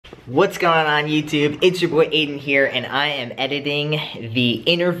What's going on YouTube? It's your boy Aydian here, and I am editing the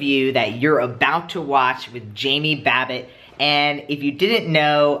interview that you're about to watch with Jamie Babbit. And if you didn't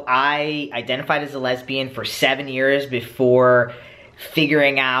know, I identified as a lesbian for 7 years before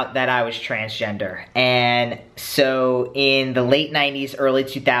figuring out that I was transgender. And so in the late 90s, early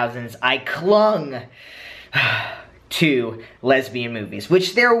 2000s, I clung to lesbian movies,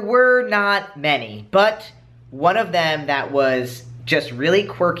 which there were not many, but one of them that was just really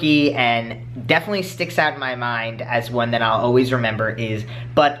quirky and definitely sticks out in my mind as one that I'll always remember is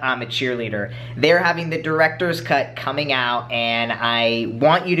But I'm a Cheerleader. They're having the director's cut coming out, and I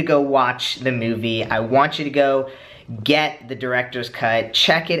want you to go watch the movie. I want you to go get the director's cut,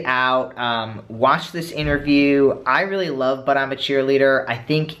 check it out, watch this interview. I really love But I'm a Cheerleader. I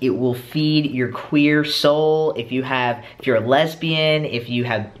think it will feed your queer soul if you're a lesbian, if you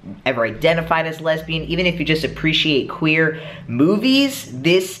have ever identified as lesbian, even if you just appreciate queer movies.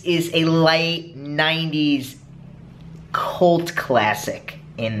 This is a late 90s cult classic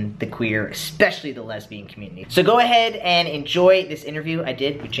in the queer, especially the lesbian community. So go ahead and enjoy this interview I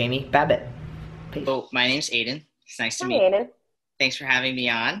did with Jamie Babbit. Peace. Oh, my name's Aydian. It's nice to Hi, meet you. Aydian. Thanks for having me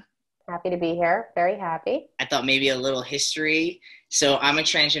on. Happy to be here. Very happy. I thought maybe a little history. So I'm a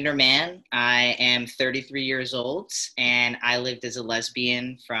transgender man. I am 33 years old, and I lived as a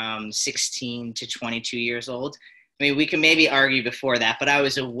lesbian from 16 to 22 years old. I mean, we can maybe argue before that, but I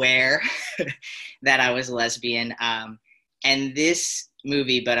was aware that I was lesbian. And this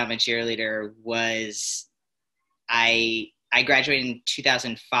movie, But I'm a Cheerleader, I graduated in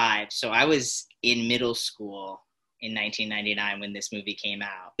 2005, so I was in middle school in 1999 when this movie came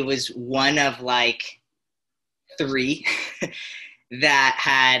out. It was one of like 3 that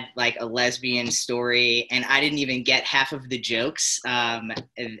had like a lesbian story, and I didn't even get half of the jokes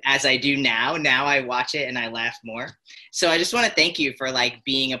as I do now. Now I watch it and I laugh more. So I just want to thank you for like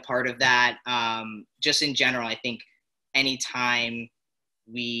being a part of that. Just in general, I think anytime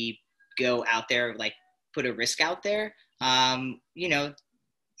we go out there, like put a risk out there, you know,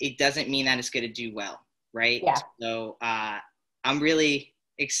 it doesn't mean that it's going to do well. Right. Yeah. So I'm really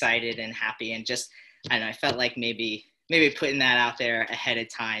excited and happy, and just, I don't know, I felt like maybe putting that out there ahead of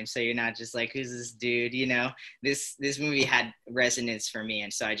time, so you're not just like, who's this dude? You know, this movie had resonance for me,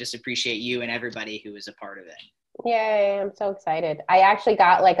 and so I just appreciate you and everybody who was a part of it. Yay, I'm so excited. I actually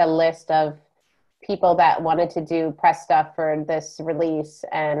got like a list of people that wanted to do press stuff for this release,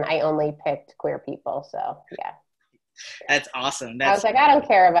 and I only picked queer people. So yeah. That's awesome. I was like, I don't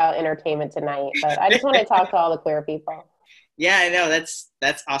care about Entertainment Tonight, but I just want to talk to all the queer people. Yeah, I know. That's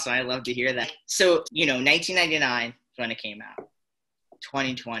awesome. I love to hear that. So, you know, 1999 is when it came out.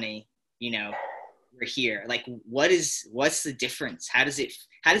 2020, you know, we're here. Like, what's the difference? How does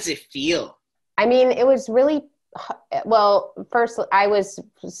it feel? I mean, it was really, well, first I was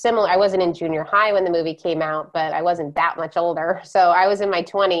similar. I wasn't in junior high when the movie came out, but I wasn't that much older. So I was in my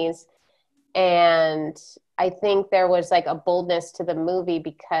 20s, and I think there was like a boldness to the movie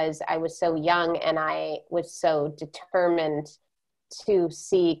because I was so young and I was so determined to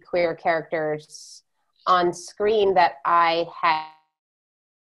see queer characters on screen that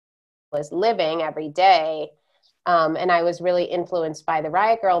was living every day. And I was really influenced by the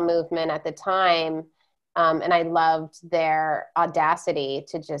Riot Girl movement at the time. And I loved their audacity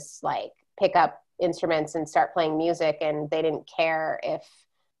to just like pick up instruments and start playing music. And they didn't care if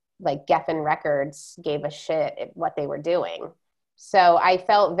like Geffen Records gave a shit at what they were doing. So I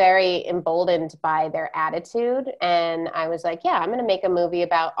felt very emboldened by their attitude. And I was like, yeah, I'm going to make a movie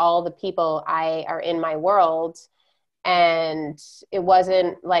about all the people are in my world. And it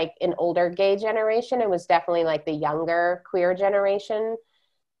wasn't like an older gay generation. It was definitely like the younger queer generation.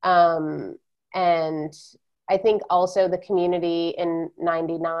 And I think also the community in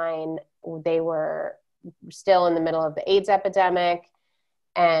 99, they were still in the middle of the AIDS epidemic.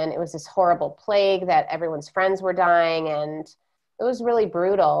 And it was this horrible plague that everyone's friends were dying, and it was really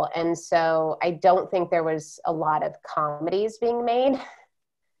brutal. And so I don't think there was a lot of comedies being made.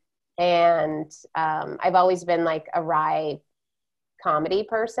 And I've always been like a wry comedy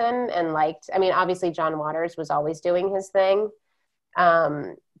person and liked, I mean, obviously John Waters was always doing his thing.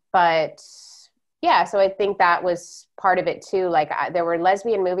 But yeah, so I think that was part of it too. Like there were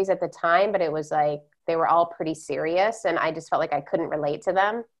lesbian movies at the time, but it was like, they were all pretty serious, and I just felt like I couldn't relate to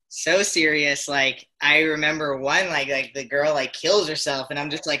them. So serious. Like, I remember one, like the girl like kills herself, and I'm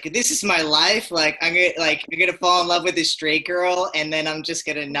just like, this is my life. Like, I'm gonna fall in love with this straight girl, and then I'm just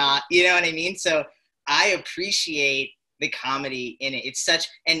gonna not, you know what I mean? So I appreciate the comedy in it. It's such,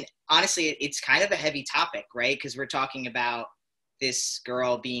 and honestly, it's kind of a heavy topic, right? Because we're talking about this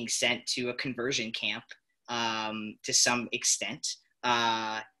girl being sent to a conversion camp to some extent.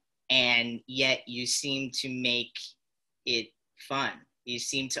 and yet you seem to make it fun. You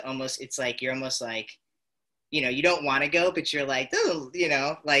seem to almost, it's like, you're almost like, you know, you don't want to go, but you're like, oh, you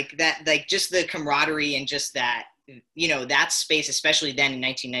know, like that, like just the camaraderie and just that, you know, that space, especially then in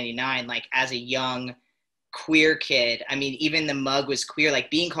 1999, like as a young queer kid, I mean, even the mug was queer, like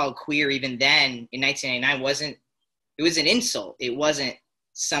being called queer even then in 1999 wasn't, it was an insult. It wasn't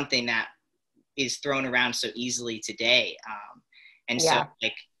something that is thrown around so easily today. And so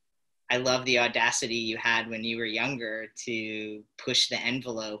like, I love the audacity you had when you were younger to push the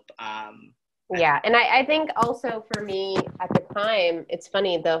envelope. Yeah. And I think also for me at the time, it's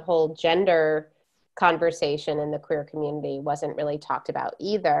funny, the whole gender conversation in the queer community wasn't really talked about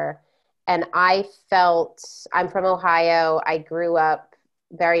either. And I felt, I'm from Ohio. I grew up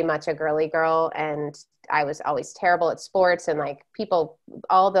very much a girly girl, and I was always terrible at sports, and like people,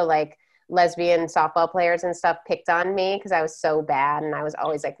 all the like lesbian softball players and stuff picked on me because I was so bad, and I was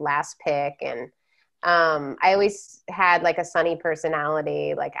always like last pick. And I always had like a sunny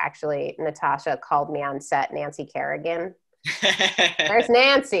personality. Like actually Natasha called me on set Nancy Kerrigan. Where's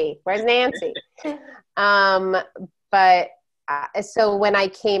Nancy? Where's Nancy? But so when I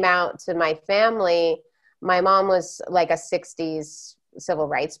came out to my family, my mom was like a 60s civil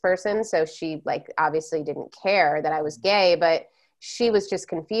rights person. So she like obviously didn't care that I was gay, but she was just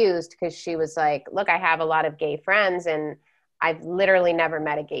confused because she was like, look, I have a lot of gay friends, and I've literally never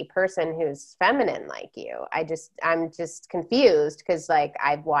met a gay person who's feminine like you. I'm just confused because like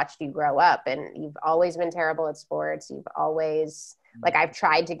I've watched you grow up, and you've always been terrible at sports. You've always, like, I've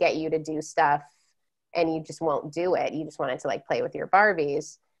tried to get you to do stuff and you just won't do it. You just wanted to like play with your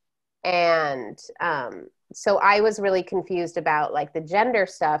Barbies. And so I was really confused about like the gender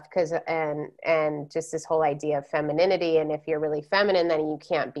stuff and just this whole idea of femininity. And if you're really feminine, then you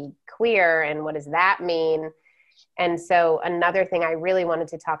can't be queer. And what does that mean? And so another thing I really wanted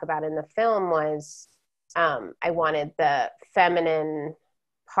to talk about in the film was I wanted the feminine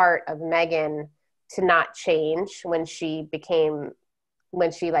part of Megan to not change when she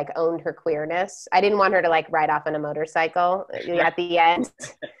like owned her queerness. I didn't want her to like ride off on a motorcycle at the end.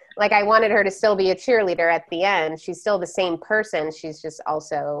 Like I wanted her to still be a cheerleader at the end. She's still the same person. She's just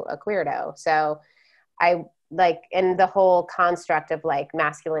also a queerdo. So I like, and the whole construct of like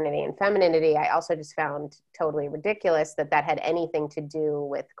masculinity and femininity, I also just found totally ridiculous that had anything to do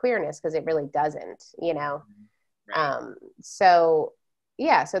with queerness, because it really doesn't, you know? Right. So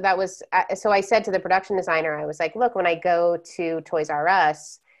yeah, so that was, so I said to the production designer, I was like, look, when I go to Toys R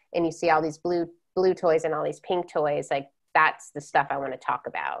Us and you see all these blue toys and all these pink toys, like that's the stuff I want to talk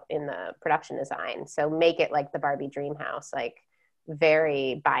about in the production design. So make it like the Barbie dream house, like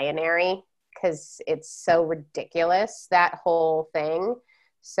very binary, because it's so ridiculous, that whole thing.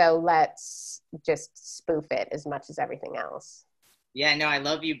 So let's just spoof it as much as everything else. Yeah, no, I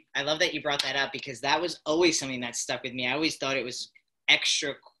love that you brought that up, because that was always something that stuck with me. I always thought it was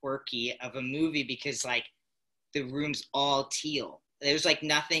extra quirky of a movie because like the room's all teal. There's like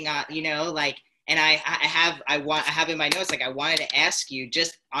nothing on, you know, like, and I have in my notes, like I wanted to ask you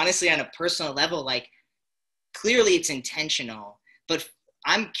just honestly on a personal level, like clearly it's intentional, but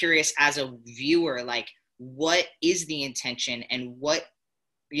I'm curious as a viewer, like what is the intention, and what,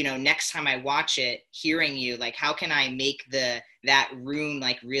 you know, next time I watch it, hearing you, like how can I make that room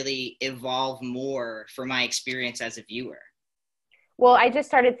like really evolve more for my experience as a viewer? Well, I just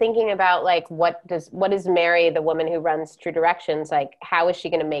started thinking about like, what is Mary, the woman who runs True Directions, like, how is she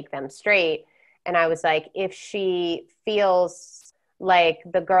going to make them straight? And I was like, if she feels like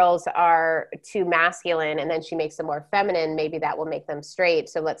the girls are too masculine and then she makes them more feminine, maybe that will make them straight.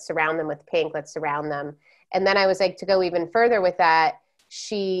 So let's surround them with pink. Let's surround them. And then I was like, to go even further with that,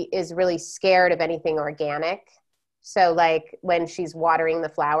 she is really scared of anything organic. So like when she's watering the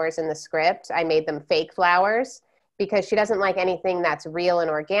flowers in the script, I made them fake flowers, because she doesn't like anything that's real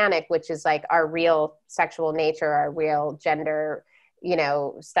and organic, which is like our real sexual nature, our real gender, you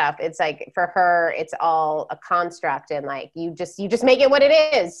know, stuff. It's like for her, it's all a construct, and like you just make it what it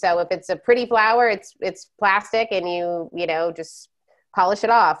is. So if it's a pretty flower, it's plastic, and you know, just polish it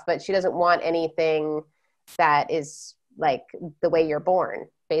off. But she doesn't want anything that is like the way you're born,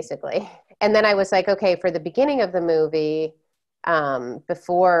 basically. And then I was like, okay, for the beginning of the movie,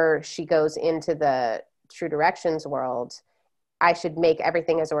 before she goes into the True Directions world, I should make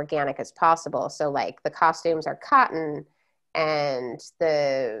everything as organic as possible. So like the costumes are cotton, and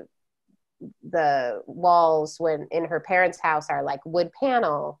the walls when in her parents' house are like wood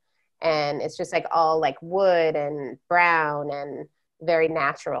panel, and it's just like all like wood and brown and very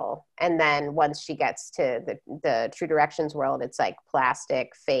natural. And then once she gets to the True Directions world, it's like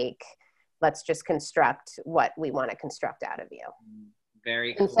plastic, fake. Let's just construct what we want to construct out of you.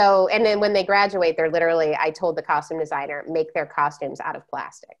 Very And cool. so, and then when they graduate, they're literally, I told the costume designer, make their costumes out of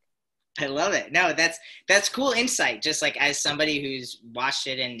plastic. I love it. No, that's cool insight. Just like as somebody who's watched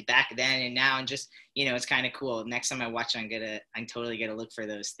it and back then and now, and just it's kind of cool. Next time I watch it, I'm totally gonna look for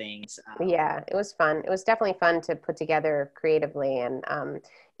those things. Yeah, it was fun. It was definitely fun to put together creatively. And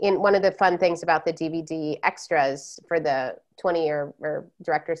in one of the fun things about the DVD extras for the 20-year or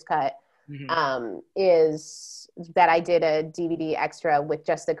director's cut Mhm. is that I did a DVD extra with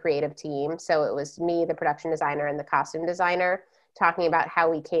just the creative team. So it was me, the production designer, and the costume designer talking about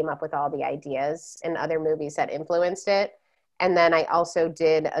how we came up with all the ideas and other movies that influenced it. And then I also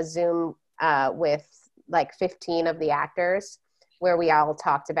did a Zoom with like 15 of the actors where we all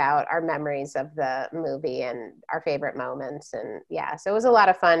talked about our memories of the movie and our favorite moments. And yeah, so it was a lot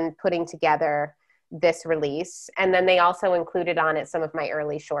of fun putting together this release. And then they also included on it some of my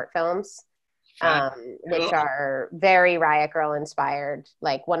early short films, Fun. which Cool. are very Riot Girl inspired.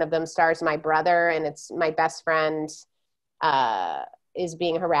 Like one of them stars my brother, and it's my best friend is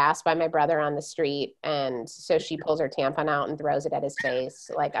being harassed by my brother on the street, and so she pulls her tampon out and throws it at his face.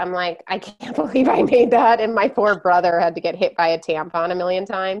 Like I'm like, I can't believe I made that, and my poor brother had to get hit by a tampon a million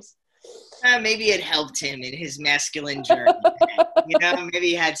times. Maybe it helped him in his masculine journey. Maybe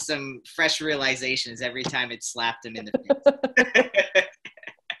he had some fresh realizations every time it slapped him in the face.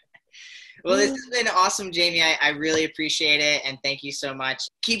 Well, this has been awesome, Jamie. I really appreciate it, and thank you so much.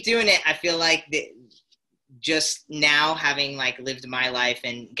 Keep doing it. I feel like just now having like lived my life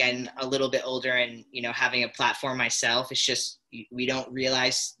and getting a little bit older and having a platform myself, it's just we don't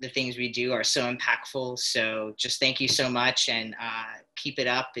realize the things we do are so impactful. So just thank you so much, and keep it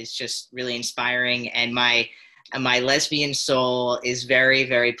up. It's just really inspiring, and my lesbian soul is very,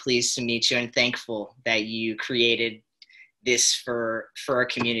 very pleased to meet you and thankful that you created this for a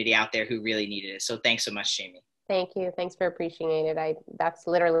community out there who really needed it. So thanks so much, Jamie. Thank you. Thanks for appreciating it. That's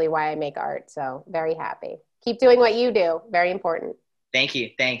literally why I make art. So very happy. Keep doing what you do. Very important. Thank you.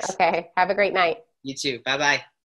 Thanks. Okay. Have a great night. You too. Bye-bye.